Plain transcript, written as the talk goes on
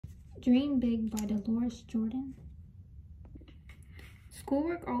Dream Big by Deloris Jordan.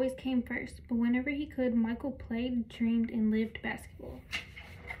 Schoolwork always came first, but whenever he could, Michael played, dreamed, and lived basketball.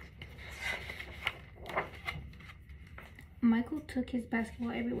 Michael took his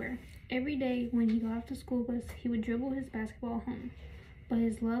basketball everywhere. Every day when he got off the school bus, he would dribble his basketball home. But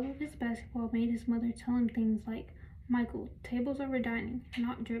his love of his basketball made his mother tell him things like, "Michael, tables are for dining,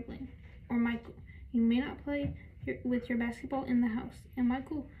 not dribbling." Or, "Michael, you may not play with your basketball in the house." And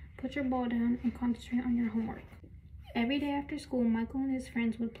Michael, "Put your ball down and concentrate on your homework." Every day after school, Michael and his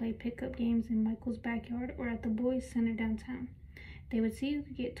friends would play pickup games in Michael's backyard or at the boys' center downtown. They would see who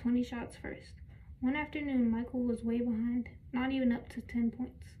could get 20 shots first. One afternoon, Michael was way behind, not even up to 10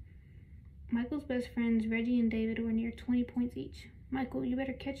 points. Michael's best friends, Reggie and David, were near 20 points each. "Michael, you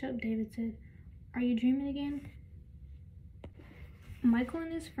better catch up," David said. "Are you dreaming again?" Michael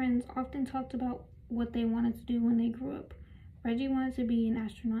and his friends often talked about what they wanted to do when they grew up. Reggie wanted to be an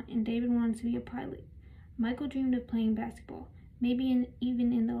astronaut and David wanted to be a pilot. Michael dreamed of playing basketball, maybe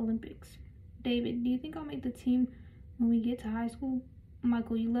even in the Olympics. "David, do you think I'll make the team when we get to high school?"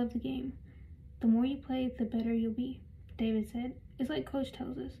 "Michael, you love the game. The more you play, the better you'll be," David said. "It's like Coach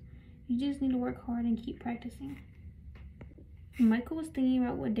tells us. You just need to work hard and keep practicing." Michael was thinking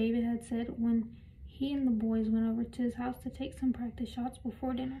about what David had said when he and the boys went over to his house to take some practice shots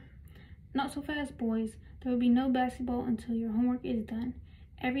before dinner. "Not so fast, boys. There will be no basketball until your homework is done.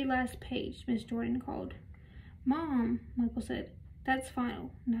 Every last page," Miss Jordan called. "Mom," Michael said, "that's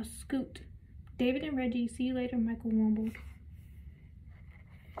final. Now scoot." "David and Reggie, see you later," Michael mumbled.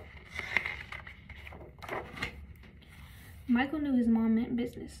 Michael knew his mom meant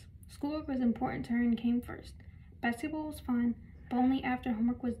business. Schoolwork was important to her and came first. Basketball was fine, but only after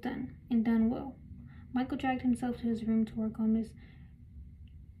homework was done, and done well. Michael dragged himself to his room to work on Miss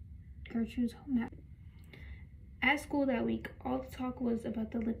Gertrude's map. At school that week, all the talk was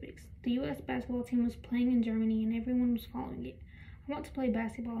about the Olympics. The U.S. basketball team was playing in Germany and everyone was following it. "I want to play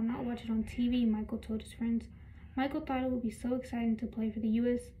basketball and not watch it on TV," Michael told his friends. Michael thought it would be so exciting to play for the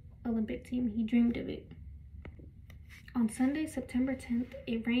U.S. Olympic team, he dreamed of it. On Sunday, September 10th,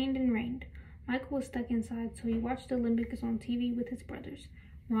 it rained and rained. Michael was stuck inside, so he watched the Olympics on TV with his brothers,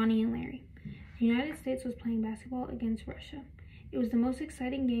 Ronnie and Larry. The United States was playing basketball against Russia. It was the most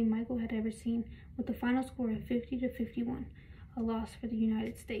exciting game Michael had ever seen, with the final score of 50-51, a loss for the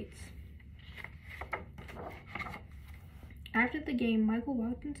United States. After the game, Michael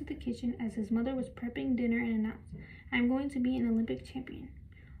walked into the kitchen as his mother was prepping dinner and announced, "I'm going to be an Olympic champion."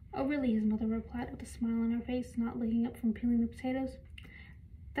 "Oh, really?" his mother replied with a smile on her face, not looking up from peeling the potatoes.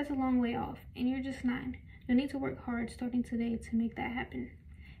 "That's a long way off, and you're just 9. You'll need to work hard starting today to make that happen."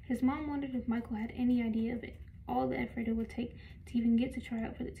 His mom wondered if Michael had any idea of it, all the effort it would take to even get to try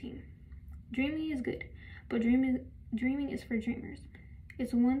out for the team. "Dreaming is good, but dreaming is for dreamers.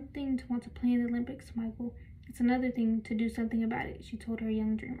 It's one thing to want to play in the Olympics, Michael. It's another thing to do something about it," she told her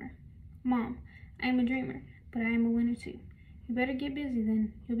young dreamer. "Mom, I am a dreamer, but I am a winner too. You better get busy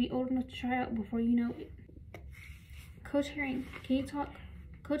then. You'll be old enough to try out before you know it." "Coach Herring, can you talk?"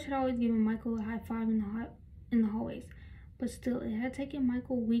 Coach had always given Michael a high five in the hallways, but still, it had taken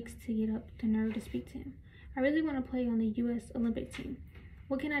Michael weeks to get up the nerve to speak to him. "I really want to play on the U.S. Olympic team.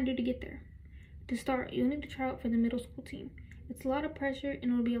 What can I do to get there?" "To start, you'll need to try out for the middle school team. It's a lot of pressure and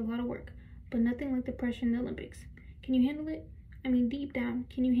it'll be a lot of work, but nothing like the pressure in the Olympics. Can you handle it? I mean, deep down,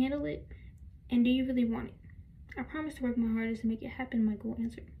 can you handle it? And do you really want it?" "I promise to work my hardest to make it happen," Michael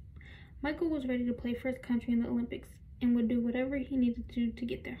answered. Michael was ready to play for his country in the Olympics and would do whatever he needed to do to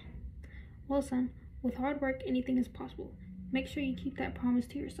get there. "Well, son, with hard work, anything is possible. Make sure you keep that promise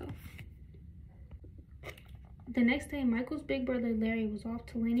to yourself." The next day, Michael's big brother Larry was off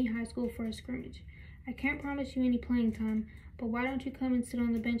to Laney High School for a scrimmage. "I can't promise you any playing time, but why don't you come and sit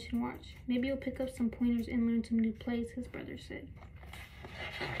on the bench and watch? Maybe you'll pick up some pointers and learn some new plays," his brother said.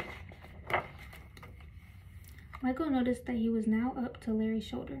 Michael noticed that he was now up to Larry's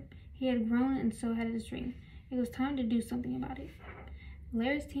shoulder. He had grown and so had his dream. It was time to do something about it.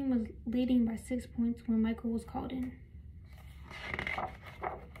 Larry's team was leading by 6 points when Michael was called in.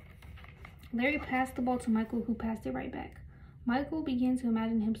 Larry passed the ball to Michael, who passed it right back. Michael began to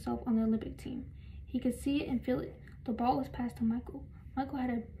imagine himself on the Olympic team. He could see it and feel it. The ball was passed to Michael. Michael had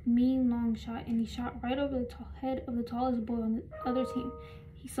a mean long shot, and he shot right over the head of the tallest boy on the other team.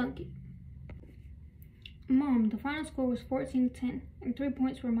 He sunk it. "Mom, the final score was 14-10, and 3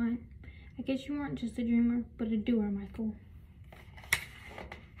 points were mine. I guess you weren't just a dreamer, but a doer, Michael."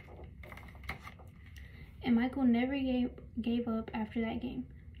 And Michael never gave up after that game,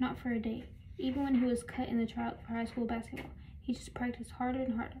 not for a day. Even when he was cut in the tryout for high school basketball, he just practiced harder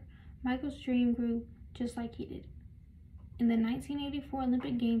and harder. Michael's dream grew just like he did. In the 1984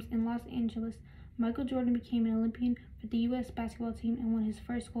 Olympic Games in Los Angeles, Michael Jordan became an Olympian for the U.S. basketball team and won his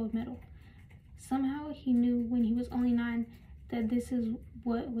first gold medal. Somehow he knew when he was only 9 that this is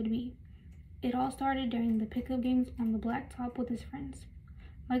what would be. It all started during the pickup games on the blacktop with his friends.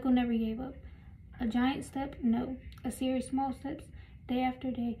 Michael never gave up. A giant step? No. A series of small steps? Day after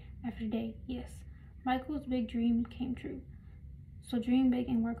day after day? Yes. Michael's big dream came true. So dream big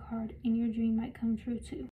and work hard, and your dream might come true too.